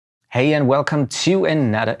Hey, and welcome to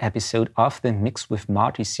another episode of the Mix with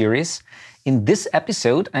Marty series. In this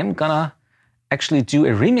episode, I'm gonna actually do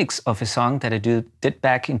a remix of a song that I did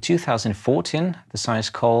back in 2014. The song is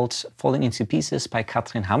called Falling Into Pieces by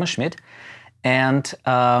Katrin Hammerschmidt. And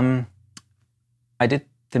I did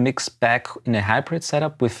the mix back in a hybrid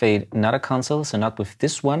setup with another console, so not with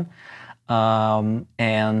this one.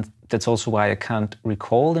 And that's also why I can't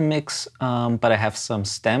recall the mix, but I have some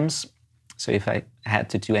stems. So if I had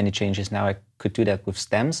to do any changes now, I could do that with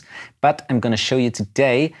stems. But I'm going to show you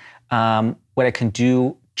today what I can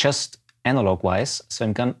do just analog-wise. So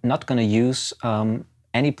I'm not going to use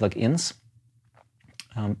any plugins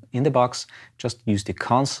in the box. Just use the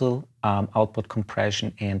console, output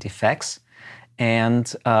compression, and effects. And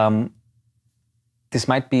this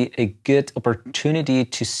might be a good opportunity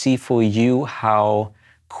to see for you how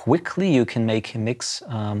quickly you can make a mix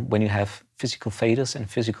when you have physical faders and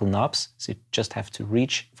physical knobs. So you just have to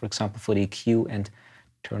reach, for example, for the EQ and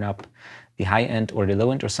turn up the high end or the low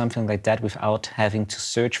end or something like that without having to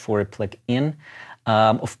search for a plug-in.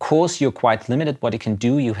 Of course, you're quite limited what you can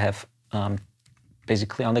do. You have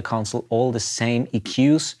basically on the console all the same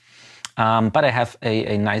EQs, but I have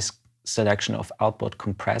a nice selection of output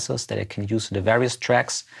compressors that I can use in the various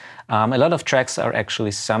tracks. A lot of tracks are actually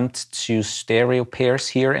summed to stereo pairs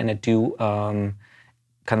here, and I do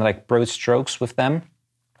kind of like broad strokes with them.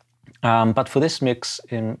 But for this mix,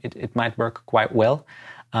 it might work quite well.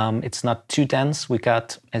 It's not too dense. We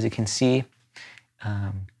got, as you can see,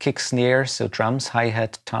 kick, snare, so drums,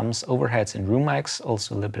 hi-hat, toms, overheads, and room mics.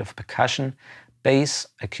 Also a little bit of percussion, bass,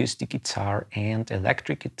 acoustic guitar, and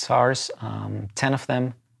electric guitars. 10 of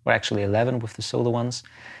them, or actually 11 with the solo ones,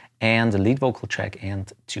 and the lead vocal track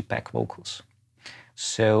and 2 back vocals.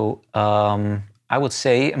 So I would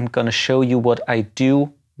say I'm gonna show you what I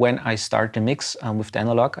do when I start the mix with the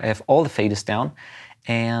analog. I have all the faders down,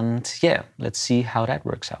 and yeah, let's see how that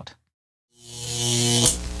works out.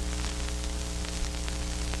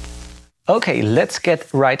 Okay, let's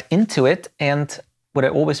get right into it. And what I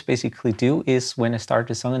always basically do is when I start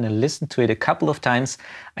the song and I listen to it a couple of times,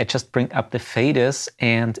 I just bring up the faders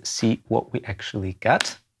and see what we actually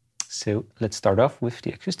got. So let's start off with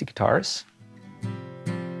the acoustic guitars.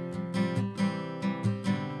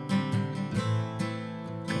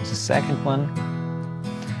 Comes the second one.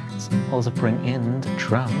 Let's also bring in the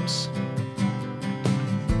drums.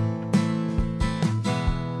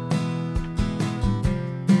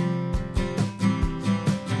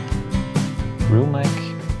 Room mic,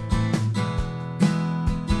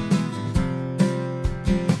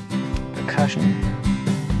 percussion,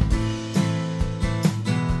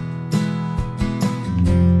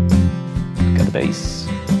 got the bass.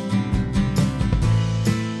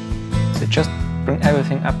 So just bring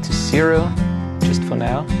everything up to 0, just for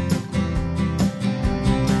now.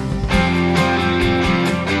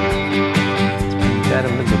 Let's bring that a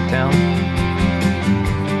little bit down.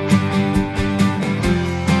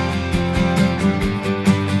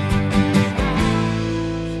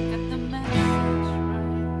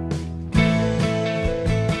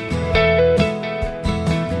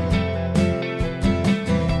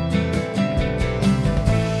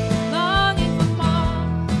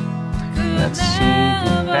 Let's see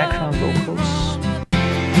the background vocals.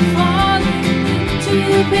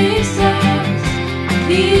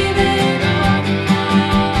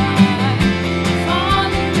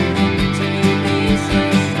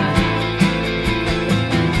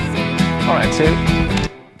 Alright, so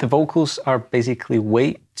the vocals are basically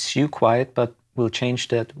way too quiet, but we'll change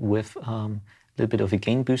that with a little bit of a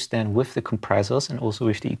gain boost then with the compressors and also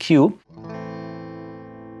with the EQ.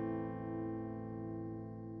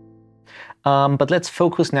 But let's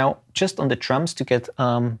focus now just on the drums to get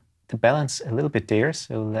the balance a little bit there.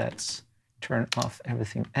 So let's turn off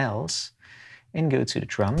everything else and go to the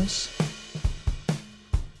drums.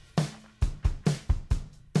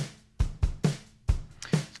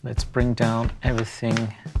 So let's bring down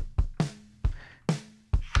everything.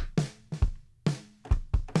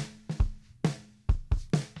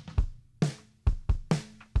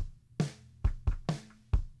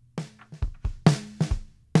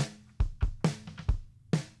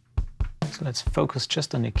 So let's focus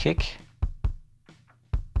just on the kick.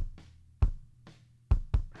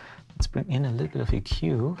 Let's bring in a little bit of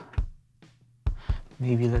EQ.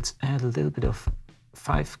 Maybe let's add a little bit of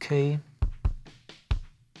 5K.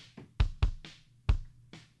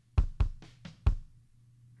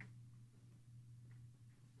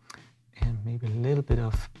 And maybe a little bit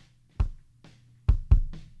of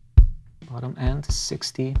bottom end,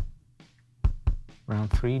 60, around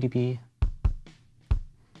 3 dB.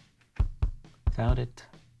 Without it.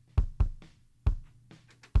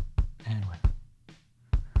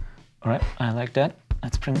 All right, I like that.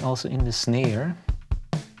 Let's bring also in the snare.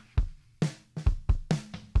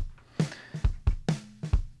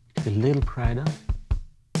 A little brighter.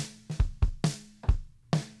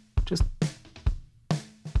 Just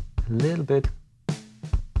a little bit.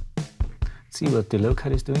 See what the low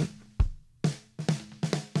cut is doing.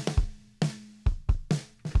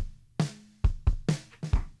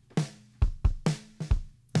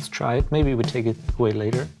 Let's try it. Maybe we take it away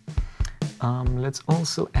later. Let's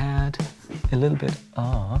also add a little bit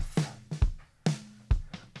of,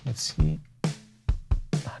 let's see,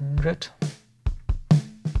 100.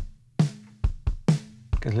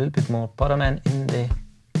 Get a little bit more bottom end in the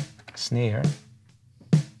snare.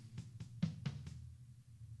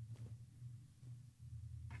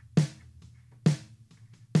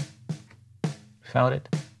 Found it.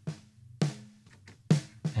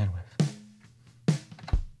 And with.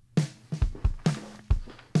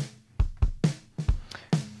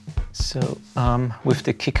 So with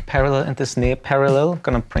the kick parallel and the snare parallel,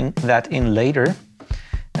 gonna bring that in later.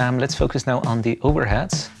 Let's focus now on the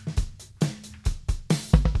overheads.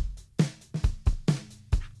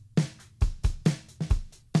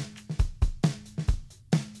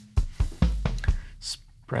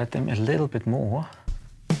 Spread them a little bit more.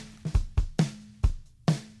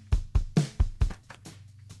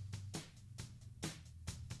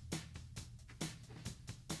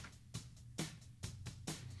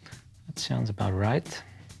 That sounds about right.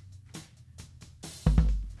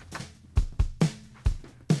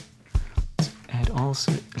 Let's add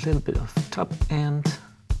also a little bit of top end.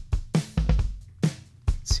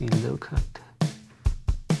 Let's see, low cut.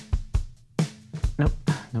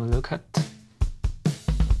 Nope, no low cut.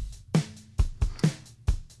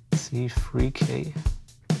 See, 3K.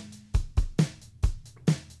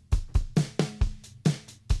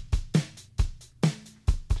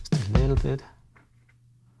 Just a little bit.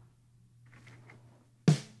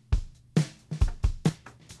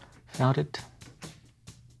 Found it.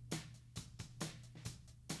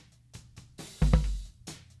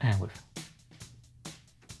 And with.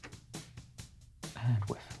 And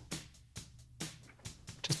with.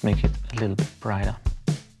 Just make it a little bit brighter.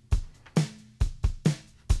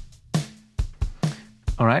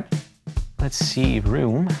 All right, let's see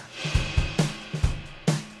room.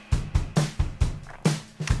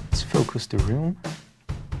 Let's focus the room.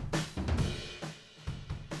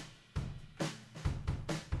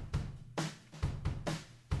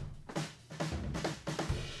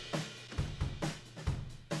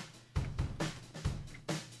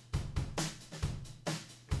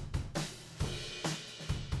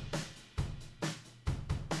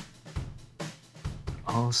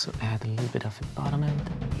 Also add a little bit of a bottom end.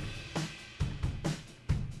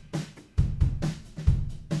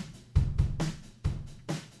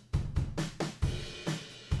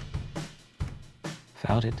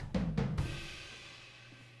 Found it.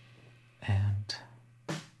 And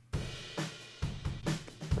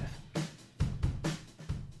with.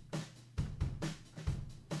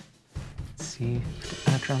 Let's see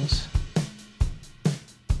the air drums.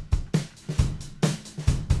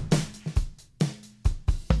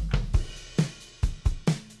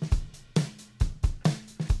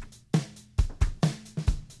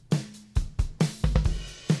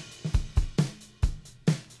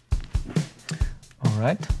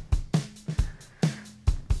 Right.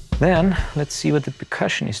 Then let's see what the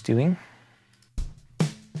percussion is doing.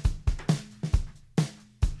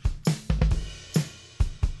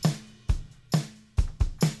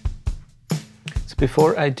 So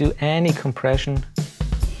before I do any compression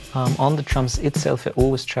on the drums itself, I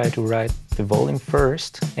always try to write the volume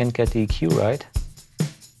first and get the EQ right.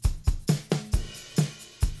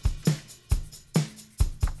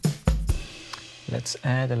 Let's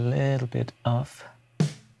add a little bit of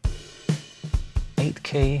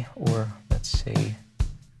 8K, or let's say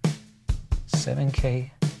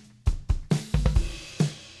 7K.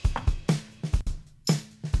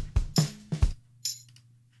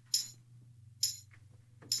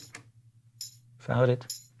 Found it.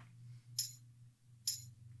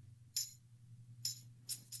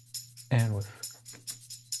 And with.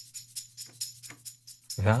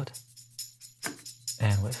 Without.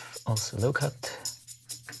 And with also low cut.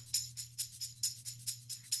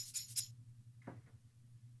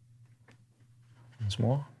 Once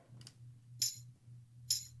more.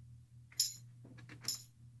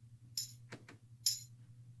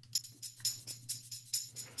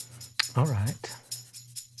 All right.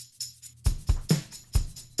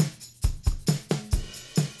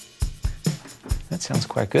 That sounds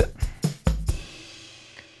quite good.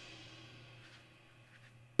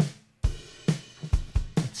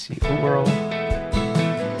 Let's see overall.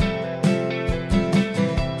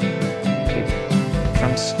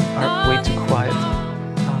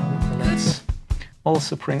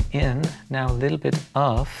 also bring in now a little bit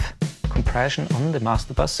of compression on the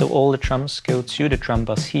master bus, so all the drums go to the drum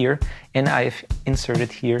bus here, and I've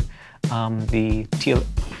inserted here the TL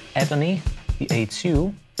Ebony, the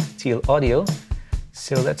A2, TL Audio.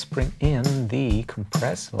 So let's bring in the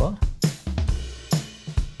compressor.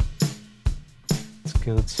 Let's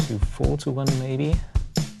go to 4:1 maybe.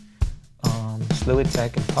 Slow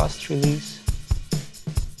attack and fast release.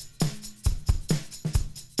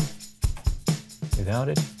 Without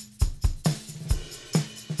it.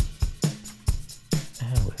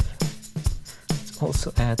 And let's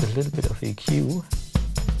also add a little bit of EQ.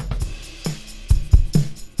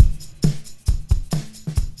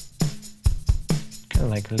 Kind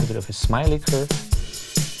of like a little bit of a smiley curve.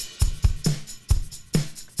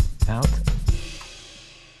 Out.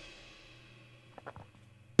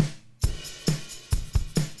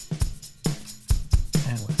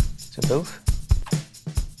 So both.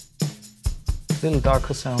 A little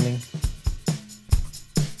darker sounding.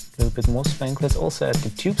 A little bit more spank. Let's also add the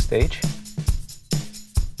tube stage.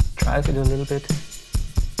 Drive it a little bit.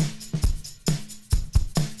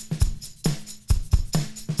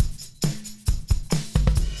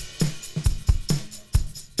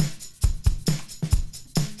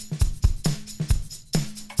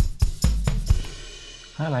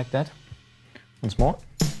 I like that. Once more.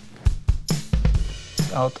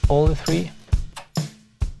 Out all the three.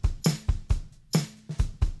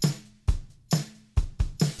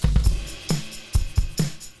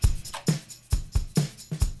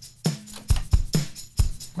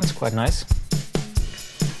 That's quite nice.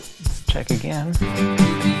 Let's check again.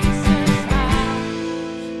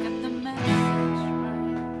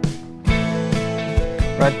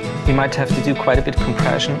 Right, you might have to do quite a bit of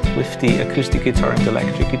compression with the acoustic guitar and the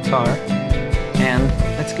electric guitar. And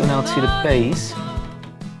let's go now to the bass.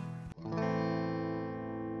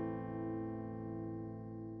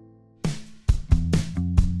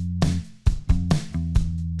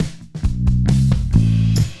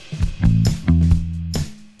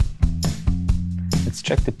 Let's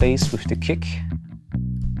check the bass with the kick,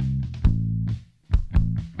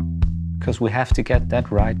 because we have to get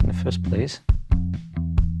that right in the first place.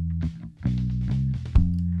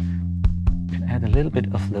 Can add a little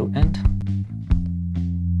bit of low end.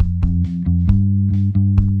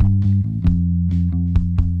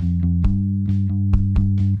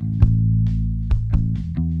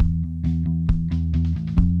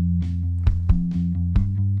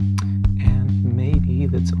 And maybe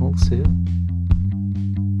let's also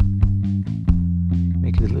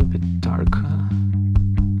make it a little bit darker.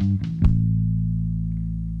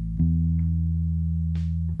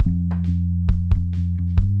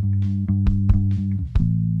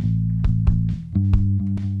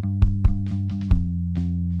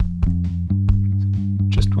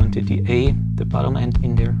 Just wanted the A, the bottom end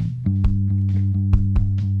in there.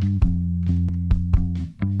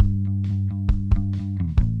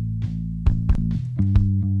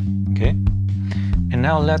 Okay, and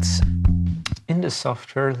now let's in the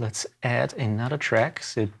software, let's add another track,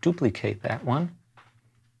 so duplicate that one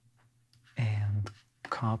and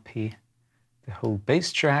copy the whole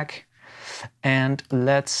bass track, and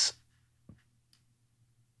let's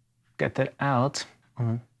get that out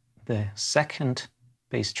on the second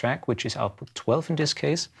bass track, which is output 12 in this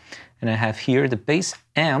case. And I have here the bass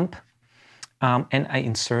amp, and I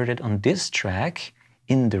inserted on this track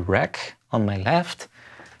in the rack on my left,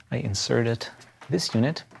 I inserted this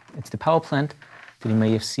unit. It's the power plant that you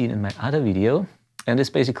may have seen in my other video. And it's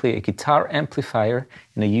basically a guitar amplifier,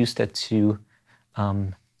 and I use that to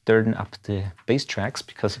turn up the bass tracks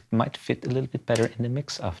because it might fit a little bit better in the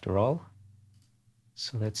mix after all.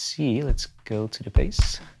 So let's see, let's go to the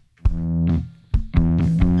bass.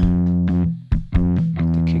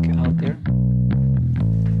 The kick out there.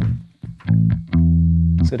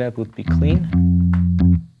 So that would be clean.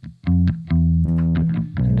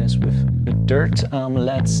 And as with the dirt,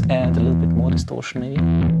 let's add a little bit more distortion maybe.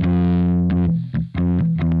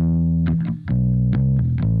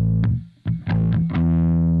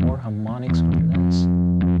 More harmonics on this.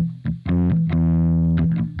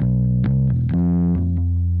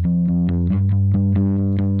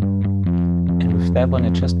 And with that one, I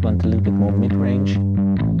just want a little bit more mid-range.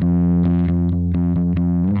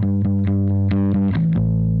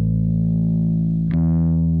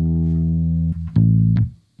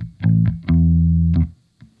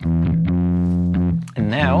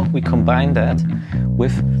 Now we combine that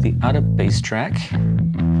with the other bass track.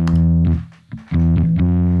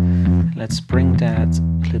 Let's bring that a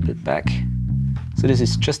little bit back. So this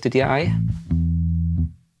is just the DI.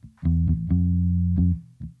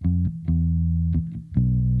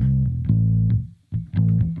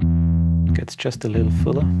 just a little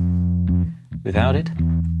fuller without it.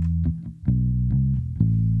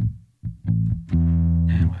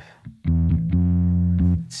 And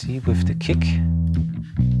let's see, with the kick.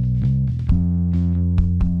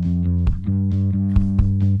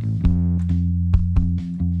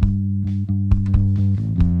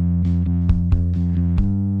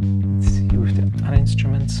 Let's see with the other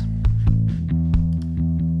instruments.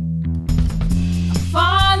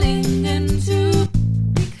 Falling into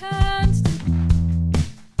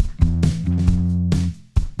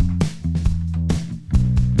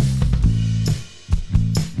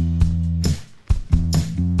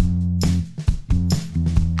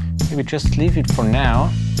Maybe just leave it for now,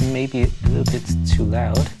 maybe a little bit too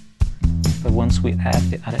loud, but once we add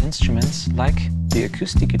the other instruments, like the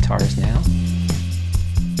acoustic guitars now,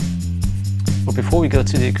 but before we go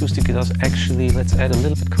to the acoustic guitars, actually let's add a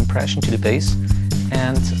little bit compression to the bass.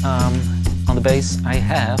 And on the bass I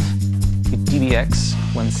have the DBX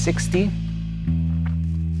 160.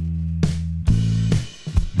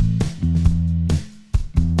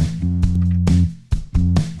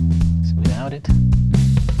 So without it.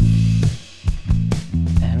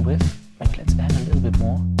 And with, maybe let's add a little bit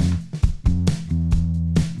more.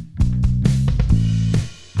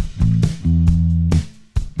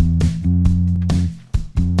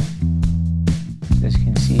 So as you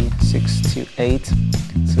can see, 6 to 8.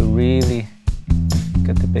 So really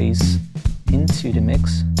get the bass into the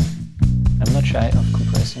mix. I'm not shy of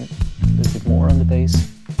compressing a little bit more on the bass.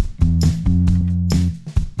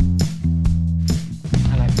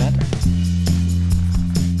 I like that.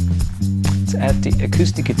 Let's add the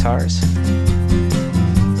acoustic guitars.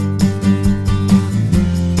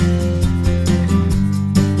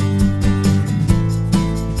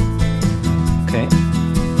 Okay.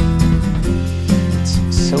 Let's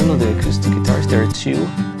solo the acoustic guitars. There are two,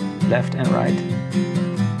 left and right.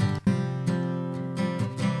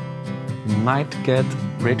 Might get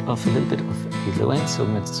rid of a little bit of the low end, so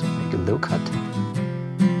let's make a low cut.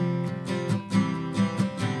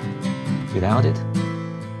 Without it.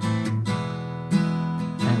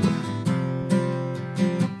 And with.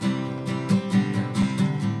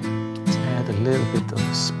 Let's add a little bit of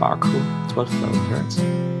sparkle, 12,000 hertz.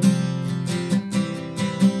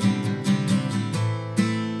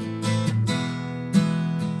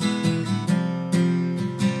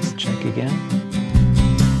 Let's check again.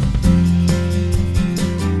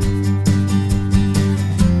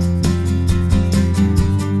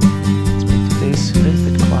 A little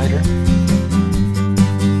bit quieter.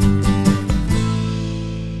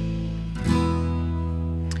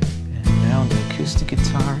 And now the acoustic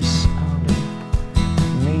guitars.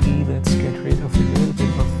 Maybe let's get rid of a little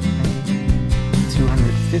bit of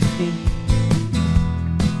 250.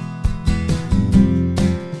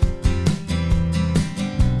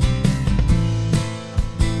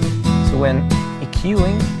 So when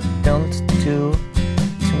EQing, don't do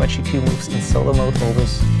too much EQ moves in solo mode,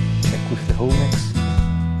 always check with the whole mix.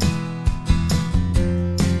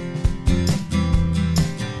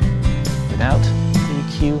 Without the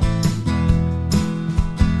EQ.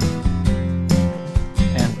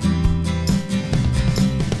 And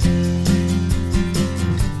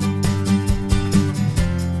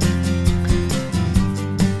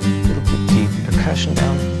a little bit the percussion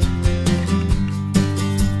down.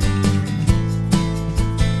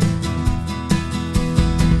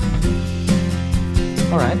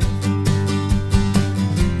 All right.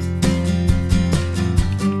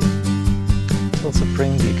 Let's also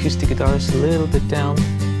bring the acoustic guitars a little bit down.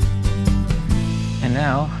 And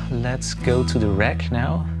now let's go to the rack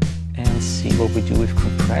now and see what we do with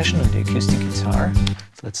compression on the acoustic guitar.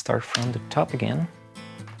 So let's start from the top again.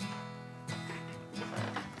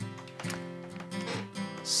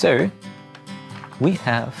 So we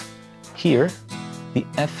have here the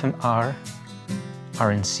FMR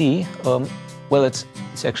RNC. Well, it's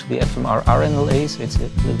actually FMR RNLA, so it's a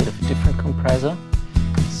little bit of a different compressor.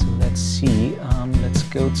 So let's see, let's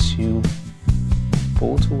go to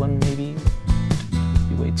Photo one maybe, would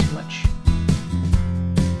be way too much.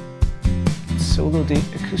 Solo the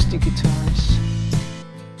acoustic guitars.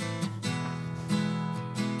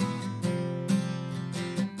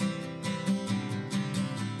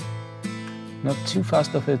 Not too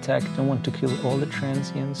fast of an attack, don't want to kill all the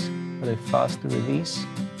transients, but a faster release.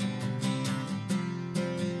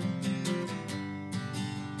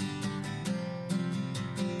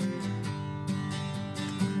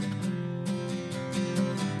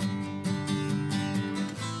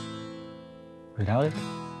 Without it.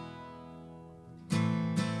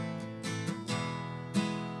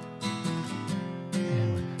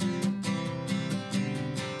 And with.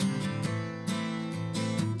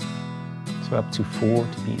 So So up to 4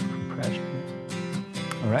 to be compression.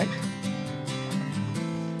 All right.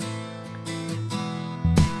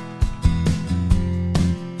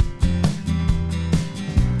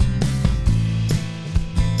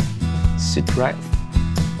 Sit right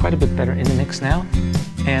quite a bit better in the mix now.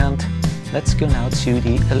 And let's go now to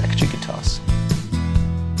the electric guitars.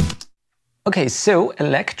 Okay, so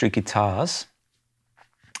electric guitars.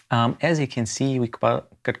 As you can see, we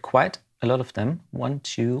got quite a lot of them. 1,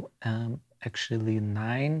 2, actually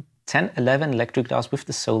 9, 10, 11 electric guitars with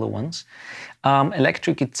the solo ones.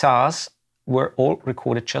 Electric guitars were all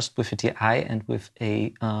recorded just with a DI and with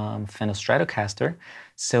a Fender Stratocaster.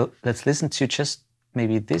 So let's listen to just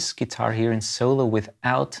maybe this guitar here in solo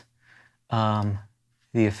without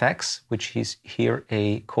the effects, which is here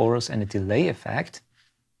a chorus and a delay effect.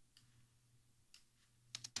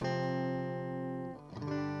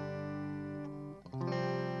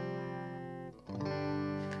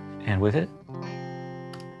 And with it.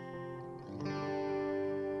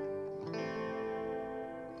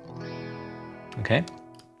 Okay.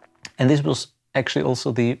 And this was actually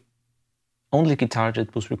also the only guitar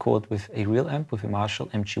that was recorded with a real amp, with a Marshall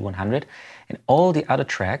MG100. And all the other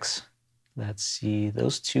tracks, let's see,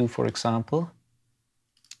 those two, for example,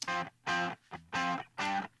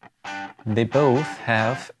 they both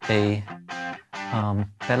have a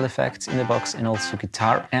pedal effects in the box and also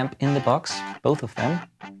guitar amp in the box, both of them.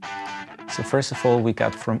 So first of all, we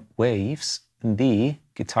got from Waves the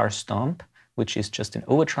guitar stomp, which is just an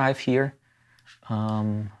overdrive here.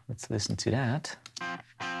 Let's listen to that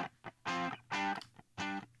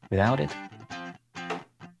without it.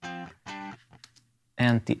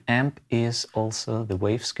 And the amp is also the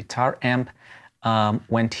Waves guitar amp.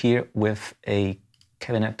 Went here with a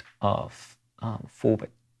cabinet of 4 by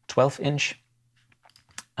 12 inch.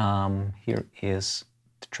 Here is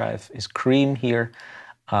the drive is cream here.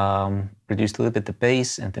 Reduced a little bit the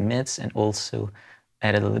bass and the mids, and also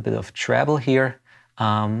added a little bit of treble here.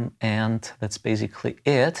 And that's basically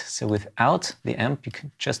it. So without the amp, you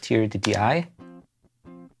can just hear the DI.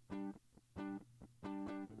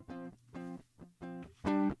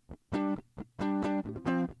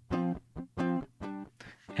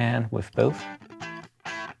 And with both.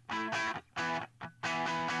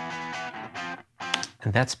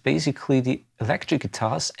 And that's basically the electric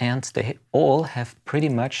guitars, and they all have pretty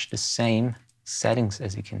much the same settings,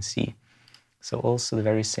 as you can see. So also the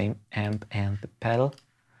very same amp and the pedal.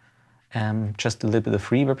 Just a little bit of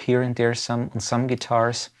reverb here and there on some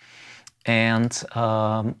guitars. And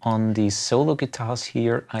on the solo guitars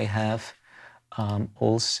here, I have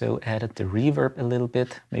also added the reverb a little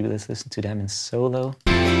bit. Maybe let's listen to them in solo.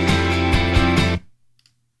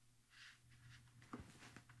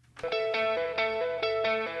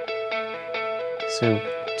 So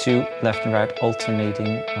 2 left and right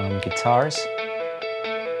alternating guitars.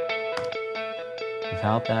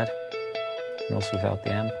 Without that, and also without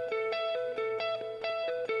the amp.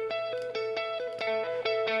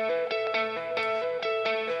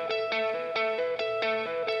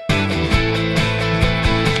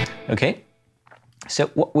 Okay, so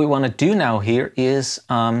what we want to do now here is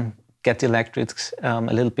get the electrics a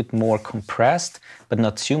little bit more compressed, but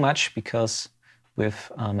not too much, because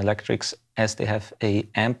with electrics, as they have a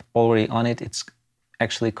amp already on it, it's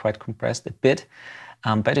actually quite compressed a bit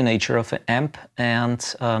by the nature of an amp. And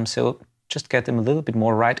so just get them a little bit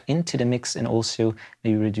more right into the mix, and also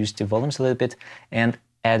maybe reduce the volumes a little bit and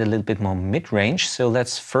add a little bit more mid-range. So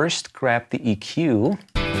let's first grab the EQ.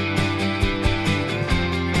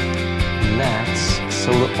 Let's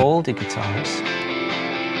solo all the guitars.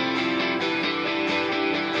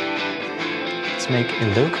 Let's make a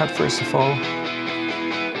low cut first of all.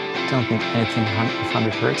 Don't need anything of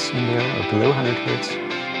 100 Hertz in there, or below 100 Hertz.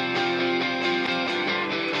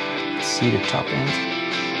 Let's see the top end.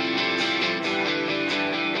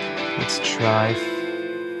 Let's try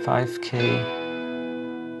 5K.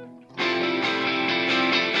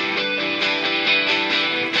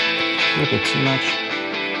 A little bit too much.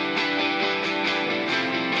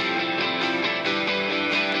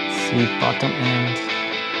 Let's see bottom end.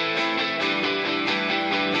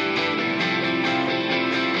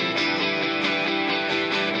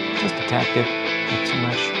 Just a tad bit, not too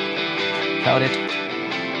much. Without it.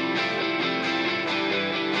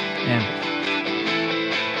 And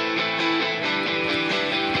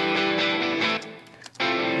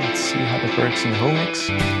let's see how that works in the whole mix.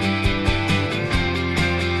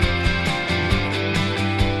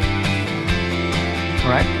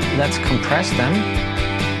 Alright, let's compress them.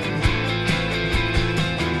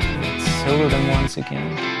 Let's solo them once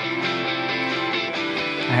again.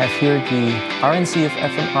 I have here the RNC of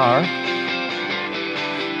FMR.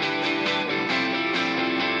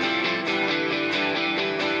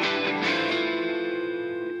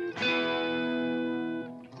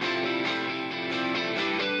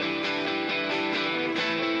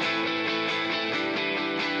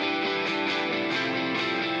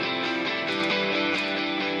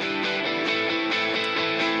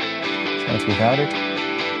 That's without it.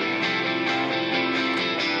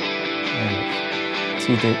 And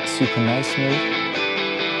see the super nice mode.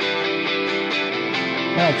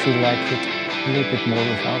 I actually like it a little bit more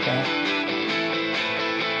without that.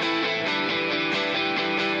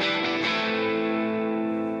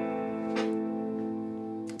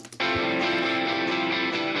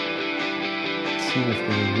 See with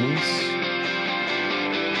the release.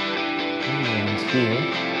 And here,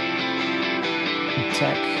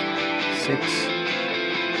 attack 6.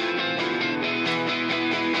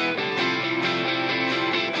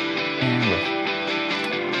 And riff.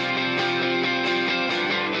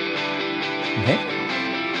 Okay.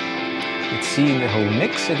 Let's see the whole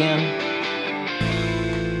mix again.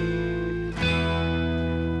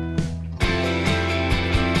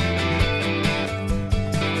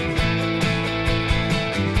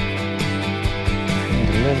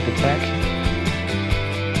 The back.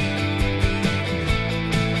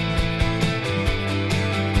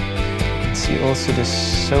 Let's see also the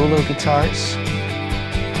solo guitars.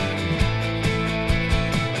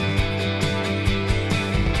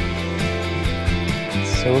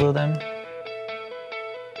 Let's solo them.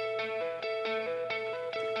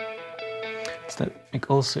 Let's make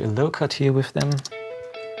also a low cut here with them.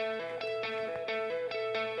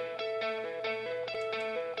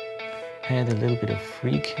 Add a little bit of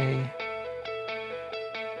 3K.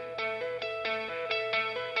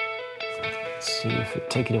 Let's see if we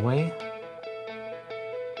take it away.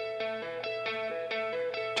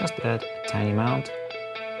 Just add a tiny amount.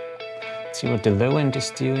 Let's see what the low end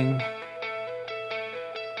is doing.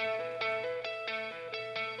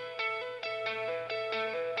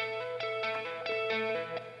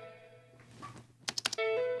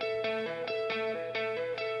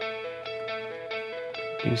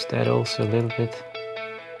 Use that also a little bit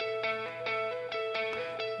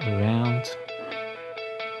around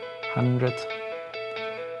 100.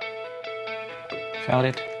 Found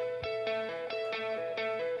it.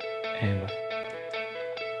 And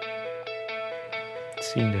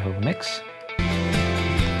seeing the whole mix.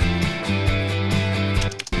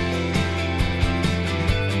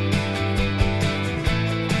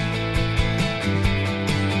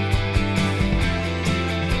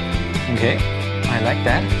 Okay. I like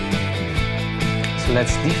that. So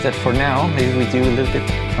let's leave that for now. Maybe we do a little bit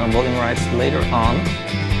volume rights later on.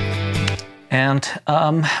 And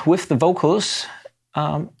with the vocals,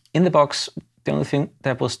 in the box, the only thing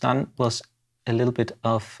that was done was a little bit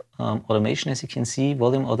of automation, as you can see,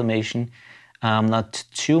 volume automation, not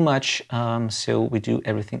too much. So we do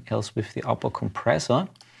everything else with the upper compressor.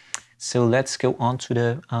 So let's go on to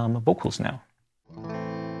the vocals now.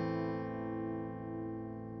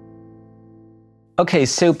 Okay,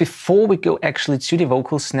 so before we go actually to the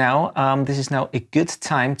vocals now, this is now a good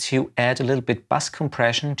time to add a little bit bass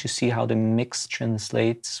compression to see how the mix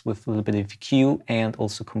translates with a little bit of EQ and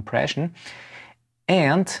also compression.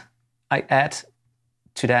 And I add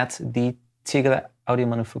to that the Tegeler Audio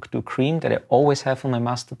Manufaktur Cream that I always have on my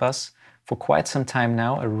master bus for quite some time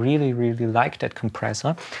now. I really, really like that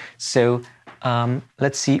compressor. So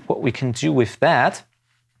let's see what we can do with that.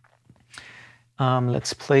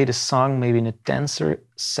 Let's play the song maybe in a denser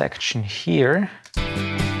section here. So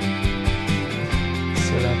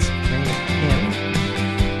let's bring it in.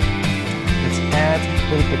 Let's add a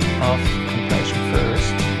little bit of compression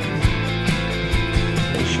first.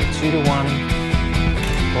 Ratio 2:1,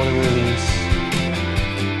 auto release,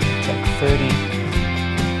 attack 30.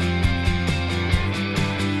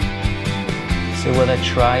 So what I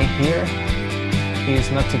try here is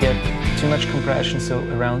not to get too much compression, so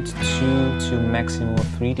around 2 to maximum of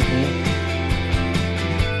 3 dB.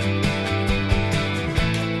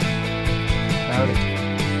 About it.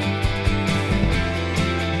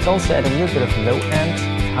 Let's also add a little bit of low end,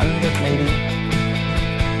 100 maybe.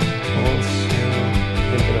 Also a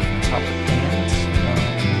little bit of top end.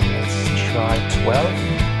 Let's try 12.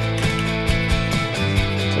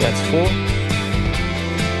 So that's full.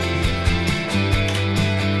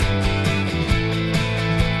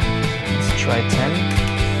 Try 10.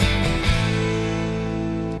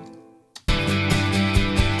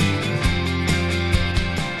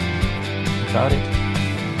 About it.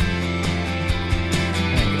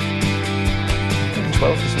 And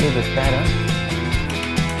 12 is a little bit better.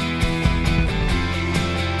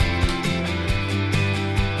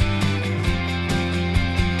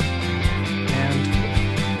 And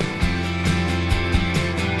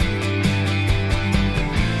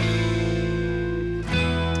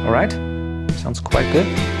all right. Sounds quite good.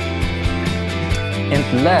 And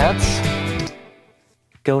let's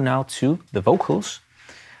go now to the vocals.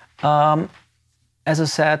 As I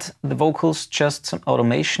said, the vocals, just some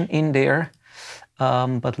automation in there.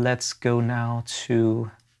 But let's go now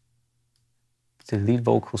to the lead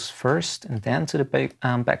vocals first and then to the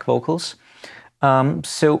back vocals.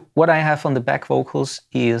 So what I have on the back vocals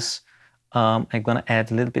is I'm gonna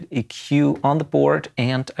add a little bit EQ on the board,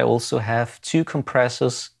 and I also have 2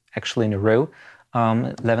 compressors actually in a row,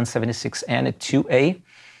 1176 and a 2A.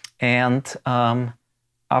 And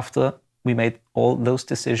after we made all those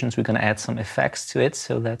decisions, we're gonna add some effects to it.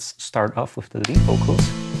 So let's start off with the lead vocals.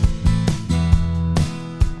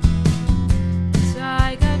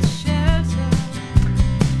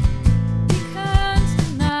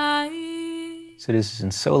 So this is in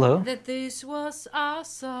solo. That this was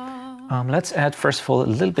awesome. Let's add first of all a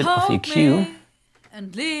little bit of EQ.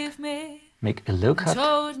 And leave me. Make a low cut.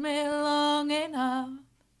 Told me long enough.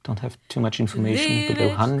 Don't have too much information below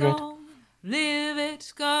 100. Leave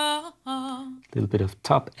it go. A little bit of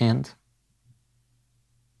top end.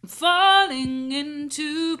 Falling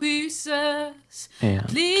into pieces.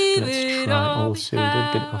 And leave let's it try all also a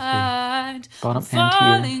little bit of the bottom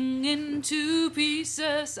falling end here. into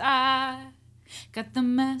pieces. I got the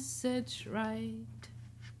message right.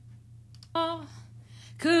 Oh,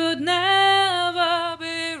 could never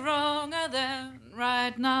be wronger than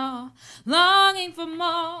right now. Longing for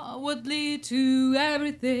more would lead to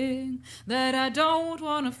everything that I don't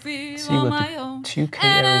want to feel on my own. 2K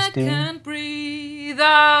and is I doing. can't breathe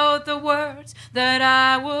out the words that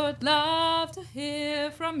I would love to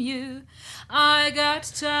hear from you. I got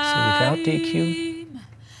time, so without DQ.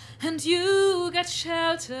 and you got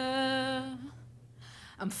shelter.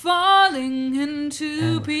 I'm falling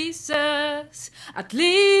into pieces. I'd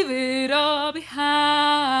leave it all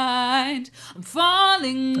behind. I'm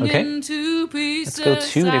falling into pieces.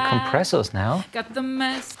 Let's go to the compressors now. Got the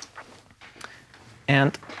mess.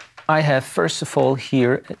 And I have first of all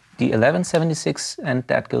here the 1176, and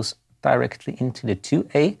that goes directly into the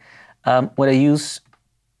 2A. What I use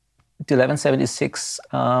the 1176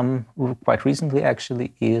 quite recently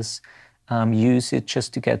actually is use it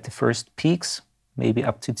just to get the first peaks, maybe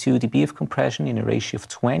up to 2 dB of compression in a ratio of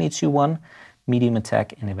 20:1, medium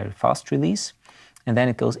attack and a very fast release. And then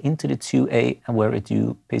it goes into the 2A, where I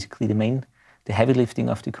do basically the heavy lifting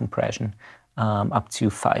of the compression, up to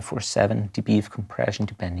 5 or 7 dB of compression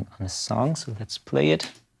depending on the song. So let's play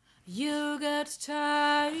it. You got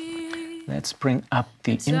tired. Let's bring up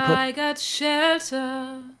the input. I got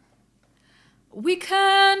shelter. We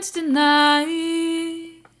can't deny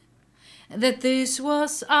that this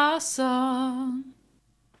was our song.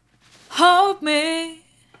 Hold me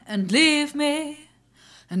and leave me,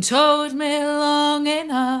 and told me long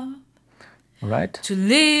enough. Right. To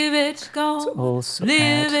leave it go. Let's also leave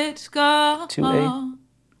add it go. 2A.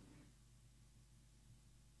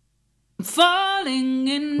 Falling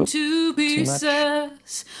into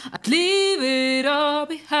pieces. I'd leave it all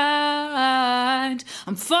behind.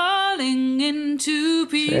 I'm falling into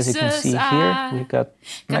pieces. So as you can see here, we got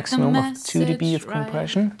maximum of 2 dB of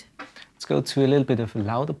compression. Right. Let's go to a little bit of a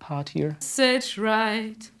louder part here. Message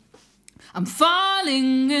right. I'm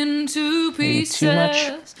falling into pieces. Too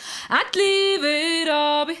much. I'd leave it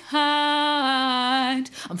all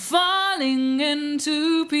behind. I'm falling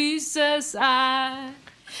into pieces. I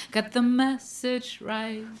got the message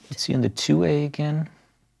right. Let's see on the 2A again.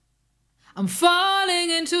 I'm falling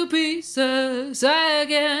into pieces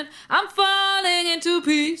again. I'm falling into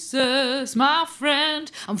pieces, my friend.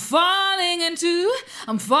 I'm falling into.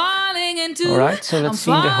 All right, so let's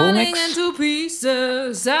see the whole mix. I'm falling into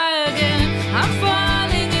pieces again. I'm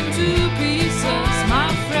falling into pieces, my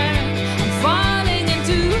friend. I'm falling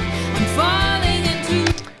into.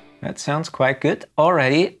 That sounds quite good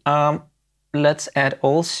already. Let's add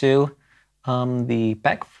also the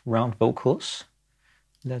background vocals.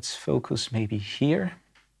 Let's focus maybe here.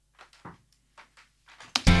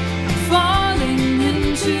 I'm falling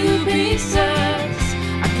into pieces.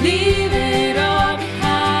 I'd leave it all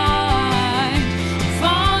behind. I'm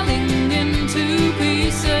falling into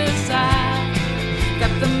pieces. I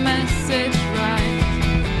got the message right.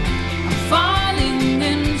 I'm falling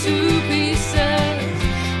into pieces.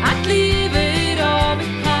 I'd leave it all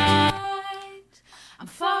behind. I'm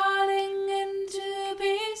falling into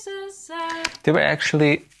pieces. They were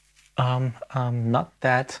actually not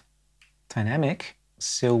that dynamic.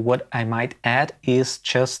 So what I might add is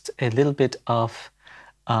just a little bit of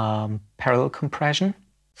parallel compression.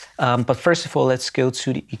 But first of all, let's go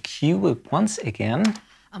to the EQ once again.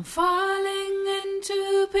 I'm falling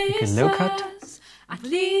into pieces. Low cut. I'd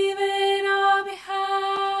leave it all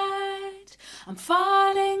behind. I'm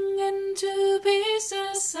falling into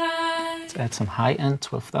pieces. Let's add some high end,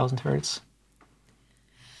 12,000 hertz.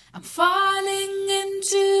 I'm falling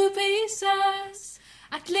into pieces.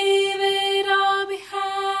 I'd leave it all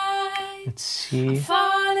behind. Let's see. I'm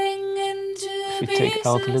falling into If we pieces. take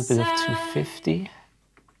out a little bit of 250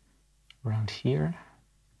 around here.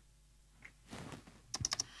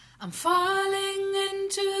 I'm falling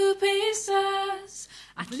into pieces.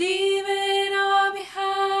 I'd leave it all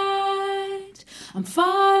behind. I'm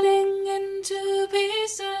falling into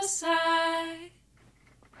pieces.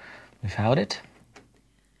 Without it.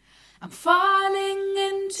 I'm falling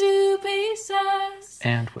into pieces.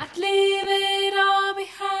 And with I'd leave it all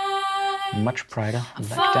behind. much brighter I'm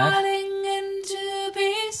like that. falling into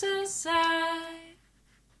pieces.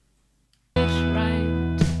 It's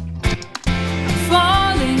right. I'm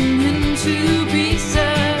falling into pieces.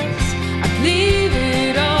 I'd leave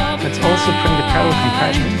it all behind. Let's also bring the parallel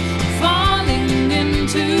compression. I'm falling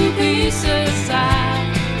into pieces. I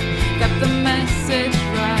got the message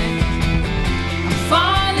right. I'm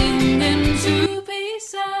falling into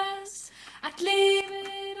pieces. I'd leave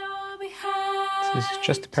it all behind. So this is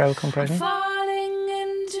just the parallel compression. Falling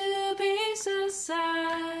into pieces.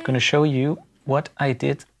 I'm going to show you what I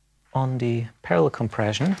did on the parallel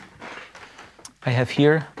compression. I have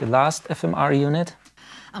here the last FMR unit.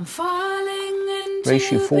 I'm falling into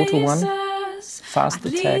Ratio 4:1. pieces. Fast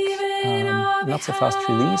I'd attack, leave it all not so fast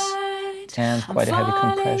release, behind. and quite a heavy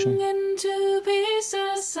compression. Falling into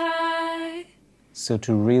pieces. So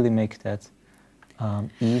to really make that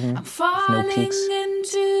even, I'm with falling no peaks.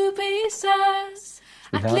 into pieces.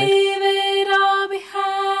 I'd Without it. leave it all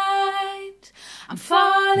behind. I'm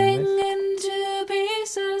falling with. into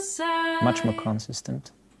pieces. Much more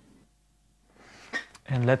consistent.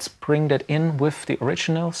 And let's bring that in with the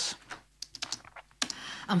originals.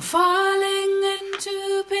 I'm falling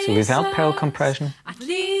into pieces. So without parallel compression, I'd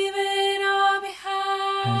leave it all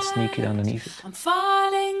behind. and sneak it underneath it. I'm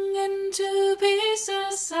falling into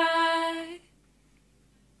pieces.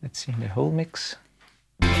 Let's see the whole mix.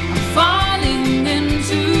 I'm falling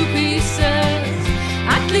into pieces.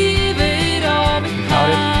 I'd leave it all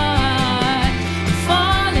behind. I'm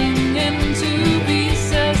falling into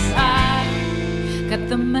pieces. I got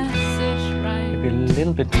the message right. Maybe a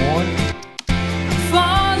little bit more.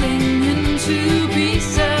 Falling into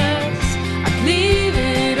pieces. I'd leave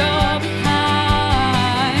it all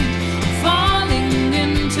behind. Falling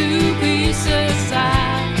into pieces. I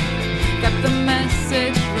got the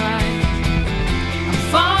message right. I'm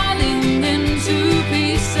falling into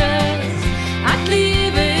pieces. I'd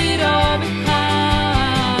leave it all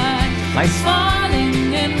behind. Nice.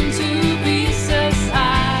 Falling into pieces.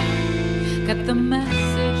 I got the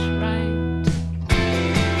message right.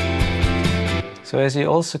 So as you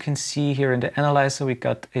also can see here in the analyzer, we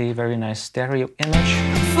got a very nice stereo image.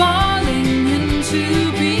 Falling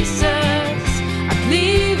into pieces. I'd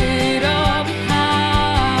leave it all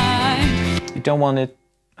behind. You don't want it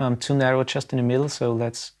too narrow just in the middle, so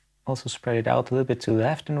let's also spread it out a little bit to the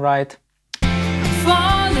left and right.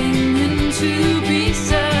 Falling into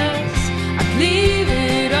pieces. I'd leave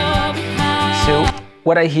it all behind. So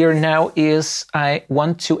what I hear now is I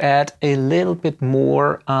want to add a little bit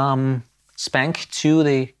more spank to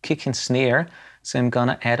the kick and snare. So I'm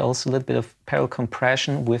gonna add also a little bit of parallel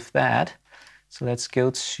compression with that. So let's go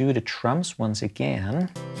to the drums once again.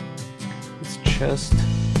 Let's just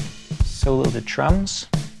solo the drums.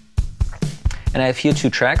 And I have here two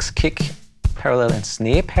tracks, kick parallel and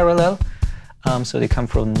snare parallel. So they come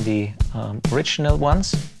from the original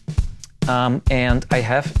ones. And I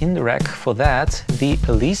have in the rack for that the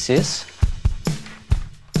Elysis.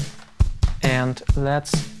 And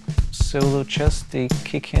let's solo just the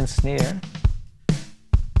kick and snare.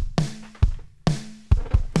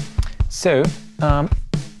 So,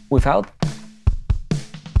 without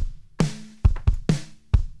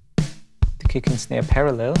the kick and snare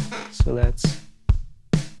parallel, so let's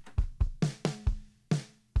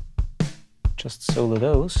just solo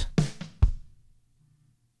those.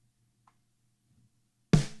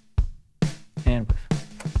 And with.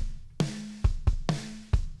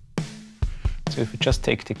 So if we just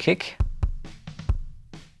take the kick,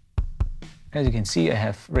 as you can see, I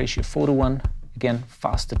have ratio 4:1. Again,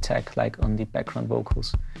 fast attack like on the background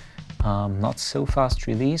vocals. Not so fast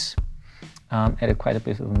release. Added quite a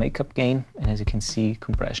bit of a makeup gain. And as you can see,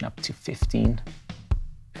 compression up to 15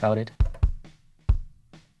 without it.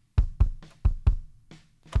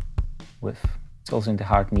 With, it's also in the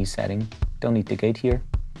hard knee setting. Don't need the gate here.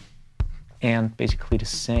 And basically the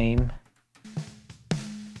same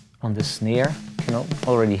on the snare. You can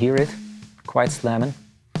already hear it, quite slamming.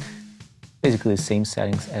 Basically the same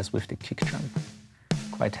settings as with the kick drum.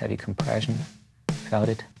 Quite heavy compression without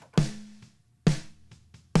it.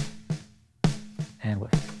 And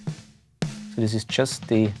with. So this is just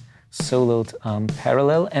the soloed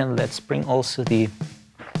parallel, and let's bring also the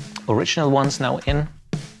original ones now in.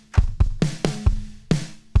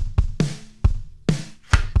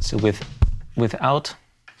 So without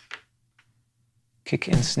kick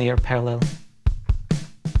and snare parallel,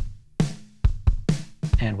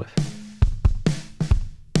 and with.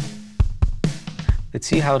 Let's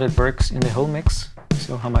see how that works in the whole mix,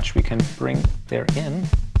 so how much we can bring there in.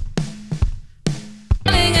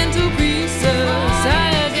 Falling into pieces,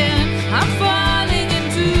 I'm falling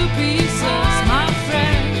into pieces, my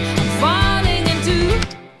friend. I'm falling into.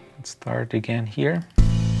 Let's start again here.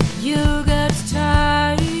 You got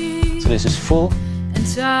tired. So this is full. And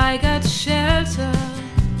I got shelter.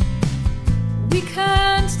 We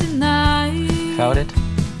can't deny Without it.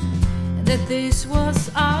 that this was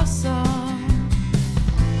our song.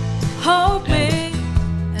 Hold me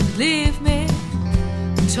and leave me,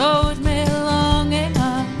 and told me long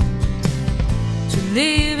enough to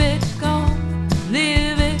leave it gone,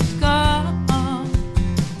 leave it gone.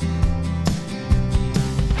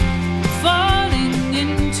 Falling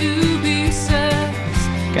into pieces,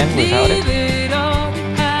 Again, without it. leave it all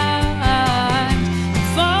behind.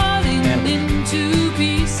 Falling And into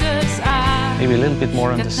pieces, I maybe a little bit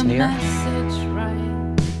more on got the snare. message right.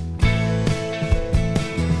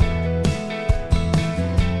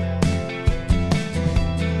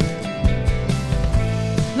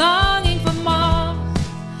 Longing for more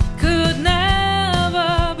could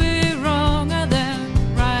never be wronger than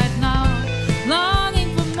right now.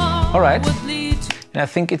 Longing for more. All right. Would lead to And I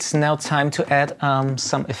think it's now time to add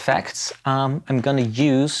some effects. I'm gonna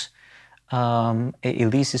use a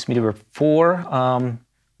Elysis MIDI Reverb 4,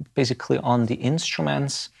 basically on the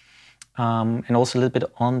instruments, and also a little bit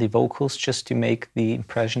on the vocals, just to make the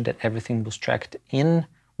impression that everything was tracked in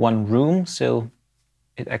one room. So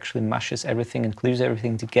it actually mushes everything and glues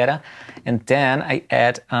everything together. And then I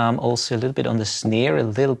add also a little bit on the snare, a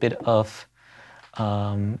little bit of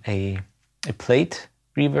a plate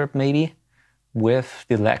reverb maybe with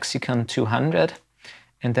the Lexicon 200.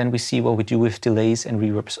 And then we see what we do with delays and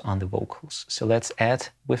reverbs on the vocals. So let's add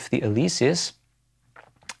with the Elysis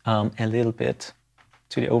a little bit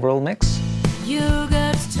to the overall mix. you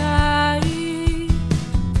got tired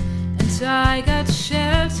and I got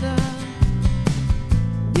shelter.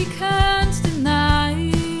 We can't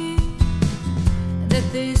deny that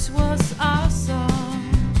this was our song.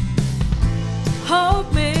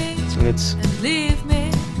 Hold me So let's and leave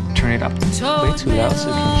me. turn it up way too loud so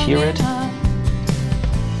you can hear it.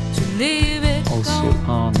 To leave it Also gone,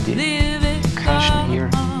 on the leave it percussion gone. here.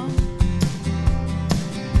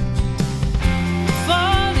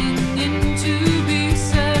 Falling into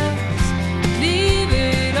pieces, leave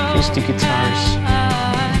it all Acoustic guitars.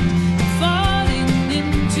 behind. Falling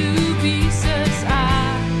into pieces,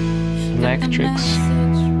 Electrics.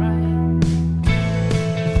 message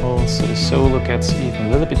right. Also the solo gets even a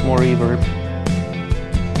little bit more reverb.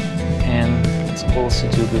 And let's also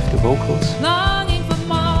do it with the vocals. Longing for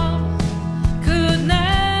more could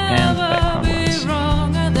never background be ones.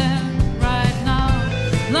 wronger than right now.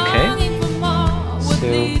 Longing for more would So,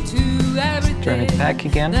 lead to everything turn it back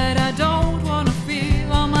again. that I don't want to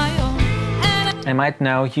feel on my own. And I might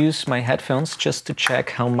now use my headphones just to check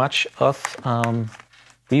how much of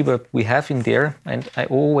reverb we have in there. And I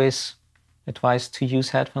always advise to use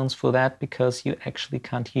headphones for that, because you actually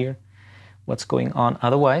can't hear what's going on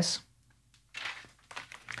otherwise.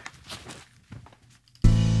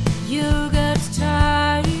 you got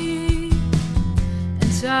tired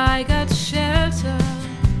and I got shelter.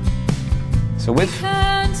 So with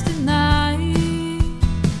Can't deny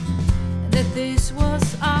that this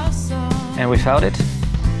was our song. and without it,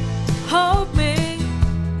 Hold me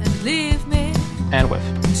and leave me. and with.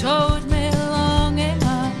 Told me long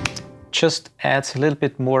enough. Just adds a little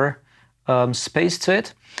bit more space to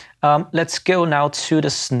it. Let's go now to the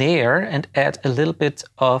snare and add a little bit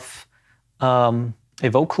of a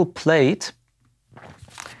vocal plate.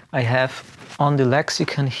 I have on the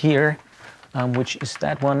Lexicon here, which is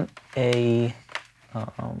that one, a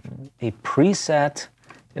preset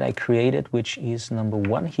that I created, which is number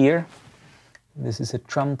 1 here. This is a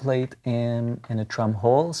drum plate and a drum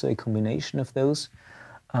hall, so a combination of those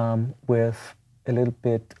with a little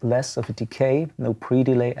bit less of a decay, no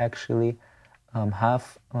pre-delay actually,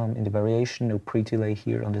 half in the variation, no pre-delay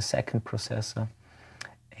here on the second processor,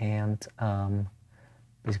 and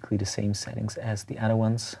basically the same settings as the other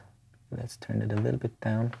ones. Let's turn it a little bit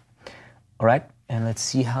down. All right, and let's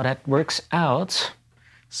see how that works out.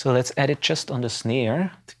 So let's add it just on the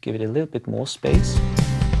snare to give it a little bit more space.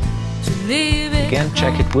 To leave it Again,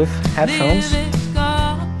 check it with headphones. leave it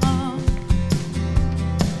gone.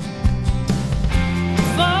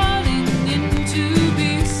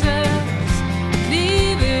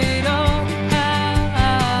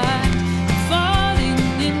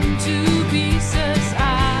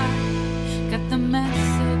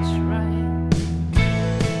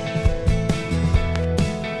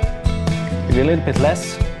 maybe a little bit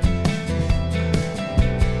less.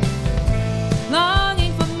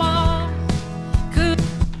 Longing for more.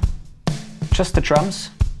 Just the drums,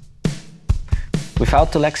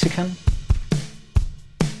 without the lexicon.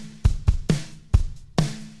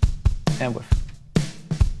 And with.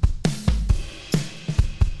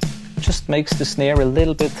 Just makes the snare a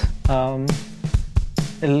little bit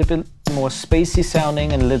more spacey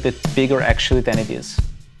sounding and a little bit bigger actually than it is.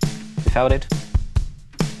 Without it,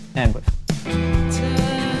 and with.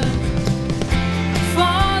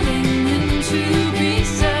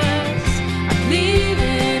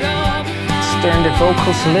 Stirring the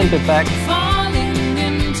vocals a little bit back. Falling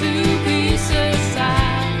into pieces, I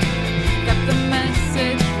got the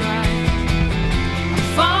message right. I'm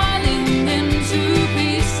falling into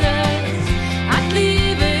pieces, I'd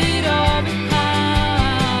leave it all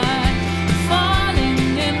behind. Falling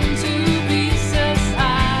into pieces,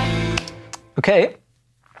 Okay,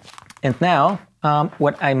 and now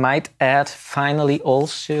what I might add finally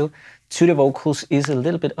also to the vocals is a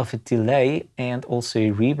little bit of a delay and also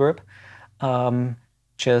a reverb.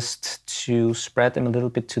 Just to spread them a little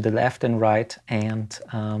bit to the left and right and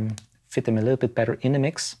fit them a little bit better in the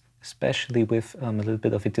mix, especially with a little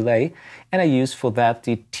bit of a delay. And I use for that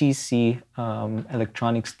the TC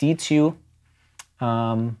Electronics D2.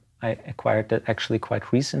 I acquired that actually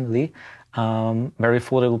quite recently. Very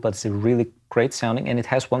affordable, but it's a really great sounding. And it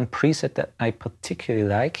has one preset that I particularly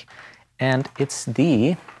like, and it's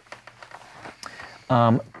the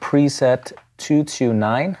preset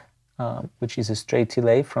 229. Which is a straight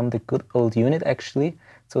delay from the good old unit actually,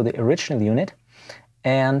 so the original unit.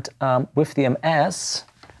 And with the MS,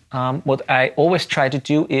 what I always try to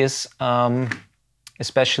do is,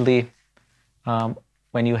 especially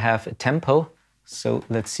when you have a tempo, so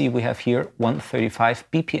let's see, we have here 135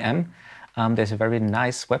 BPM. There's a very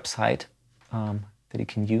nice website that you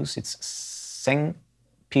can use. It's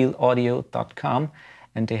sengpeelaudio.com,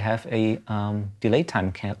 and they have a delay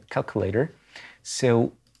time calculator.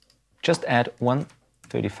 So just add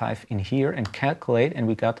 135 in here and calculate, and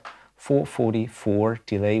we got 444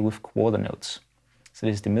 delay with quarter notes. So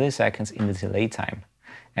this is the milliseconds in the delay time.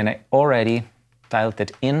 And I already dialed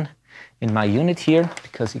that in my unit here,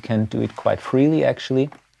 because you can do it quite freely actually,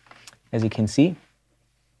 as you can see.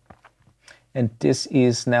 And this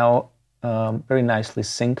is now very nicely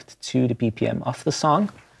synced to the BPM of the song.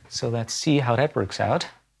 So let's see how that works out.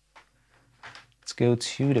 Let's go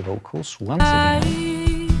to the vocals once again.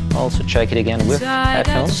 Also check it again with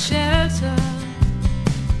headphones.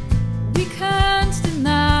 We can't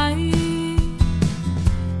deny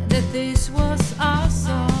that this was our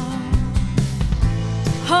song.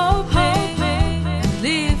 Hope,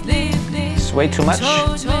 live. It's way too much.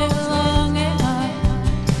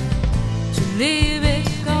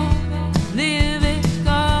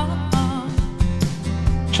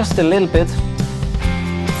 Just a little bit.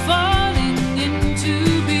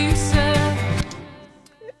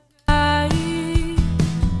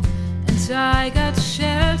 I got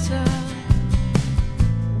shelter.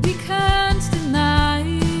 We can't deny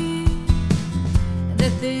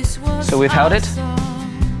that this was. So without it,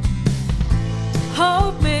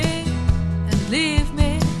 hold me and leave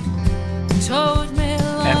me, and told me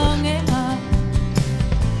long enough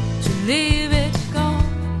to leave it gone,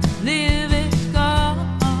 leave it gone.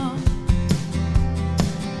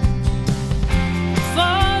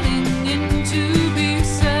 Falling into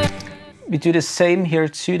pieces. we do the same here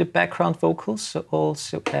to the background vocals, so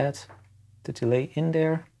also add the delay in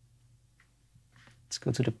there. Let's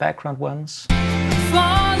go to the background ones.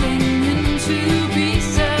 Falling into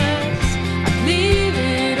pieces, I leave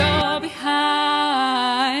it all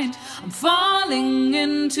behind. I'm falling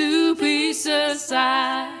into pieces,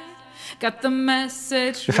 I got the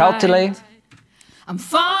message Without right. delay. I'm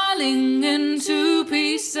falling into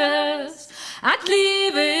pieces, I'd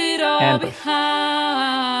leave it all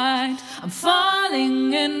behind. I'm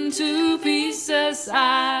falling into pieces,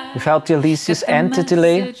 I without the Alesis and the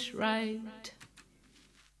delay. right.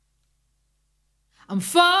 I'm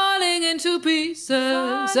falling into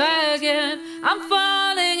pieces again. I'm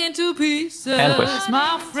falling into pieces, And with.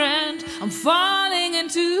 my friend. I'm falling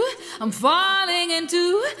into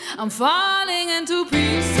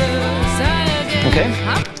pieces again. Okay.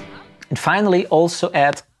 And finally, also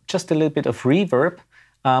add just a little bit of reverb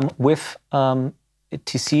with another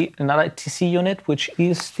TC unit, which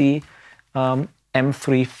is the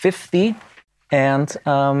M350. And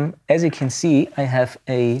as you can see, I have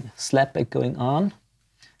a slapback going on.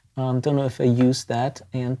 Don't know if I use that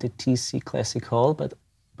and the TC Classic Hall, but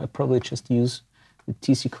I probably just use the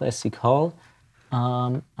TC Classic Hall.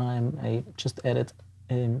 I just added,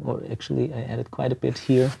 or actually I added quite a bit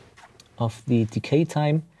here of the decay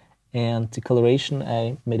time, and the coloration,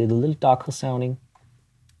 I made it a little darker sounding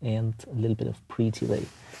and a little bit of pre-delay.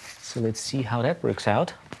 So let's see how that works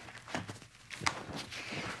out.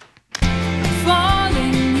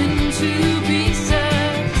 Falling into pieces,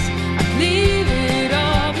 I leave it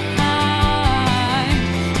all behind.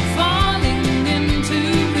 Falling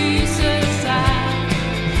into pieces,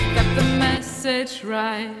 I got the message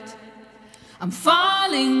right. I'm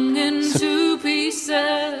falling into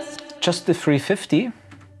pieces. Just the 350.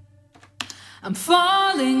 I'm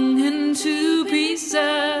falling into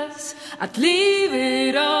pieces. I'd leave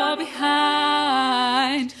it all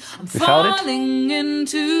behind. I'm falling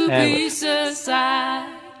into pieces. I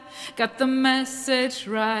got the message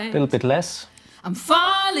right. A little bit less. I'm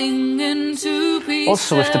falling into pieces.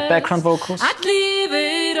 Also with the background vocals. I'd leave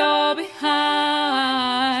it all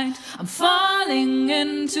behind. I'm falling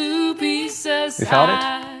into pieces. Without it.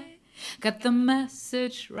 I got the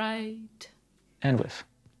message right. And with.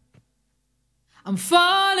 I'm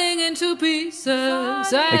falling into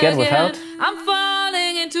pieces. Again without. I'm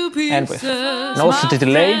falling into pieces. And with. And also the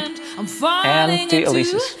delay. And the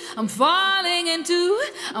ellipsis. I'm falling into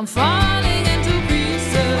pieces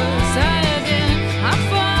again.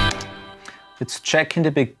 Let's check in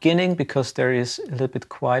the beginning because there is a little bit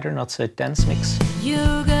quieter, not so dense mix.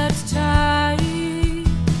 You got tired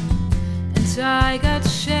and I got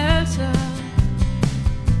shelter.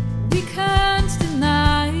 We can't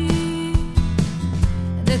deny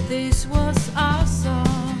that this was our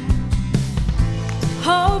song.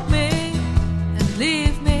 Hold me and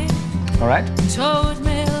leave me. All right. Told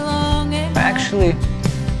me long enough. I actually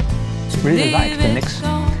really like the mix.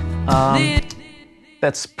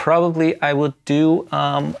 That's probably I would do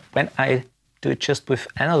when I do it just with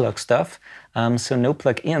analog stuff, so no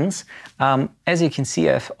plugins. As you can see,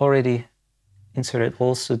 I've already inserted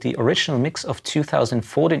also the original mix of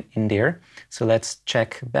 2014 in there. So let's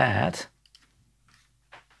check that.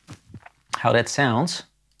 How that sounds.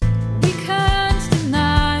 We can't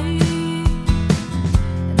deny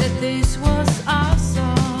that this was our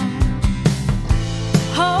song.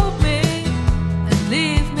 Hold me and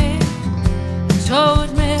leave me.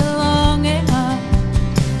 Told me long enough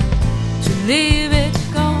to leave it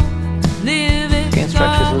go, leave it go. Gain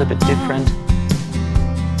structure is a little bit different.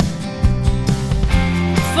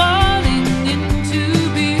 Falling into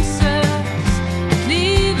pieces,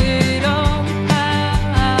 leave it all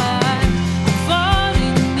behind.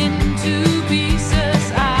 Falling into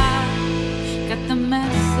pieces, I got the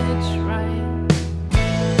message right.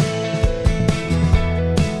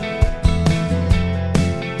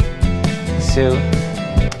 So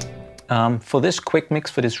for this quick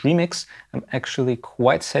mix, for this remix, I'm actually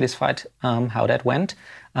quite satisfied how that went.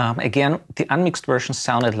 Again, the unmixed version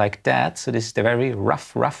sounded like that, so this is the very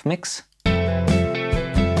rough mix.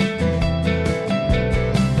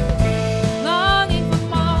 Longing for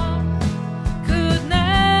more could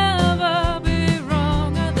never be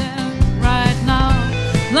wronger than right now.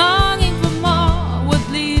 Longing for more would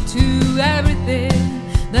lead to everything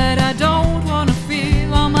that I don't want to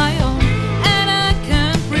feel on my own.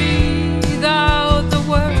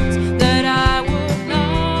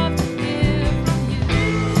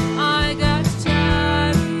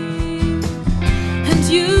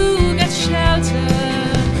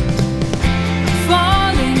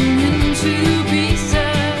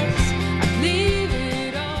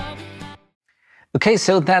 Okay,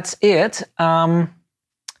 so that's it. I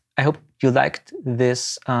hope you liked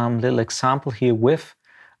this little example here with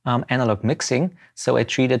analog mixing. So I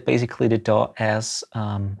treated basically the DAW as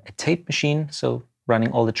a tape machine, so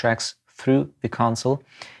running all the tracks through the console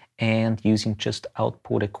and using just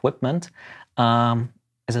output equipment.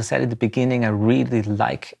 As I said at the beginning, I really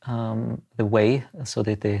like the way, so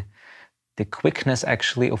that the quickness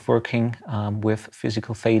actually of working with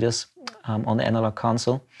physical faders on the analog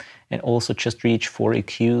console, and also just reach for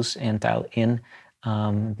EQs and dial in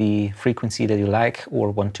the frequency that you like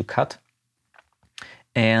or want to cut.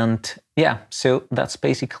 And yeah, so that's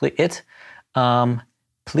basically it.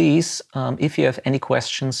 Please, if you have any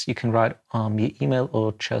questions, you can write me email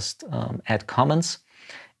or just add comments.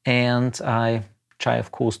 And I try,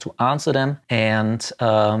 of course, to answer them. And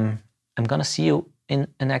I'm gonna see you in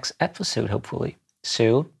the next episode, hopefully.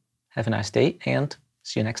 So have a nice day and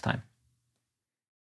see you next time.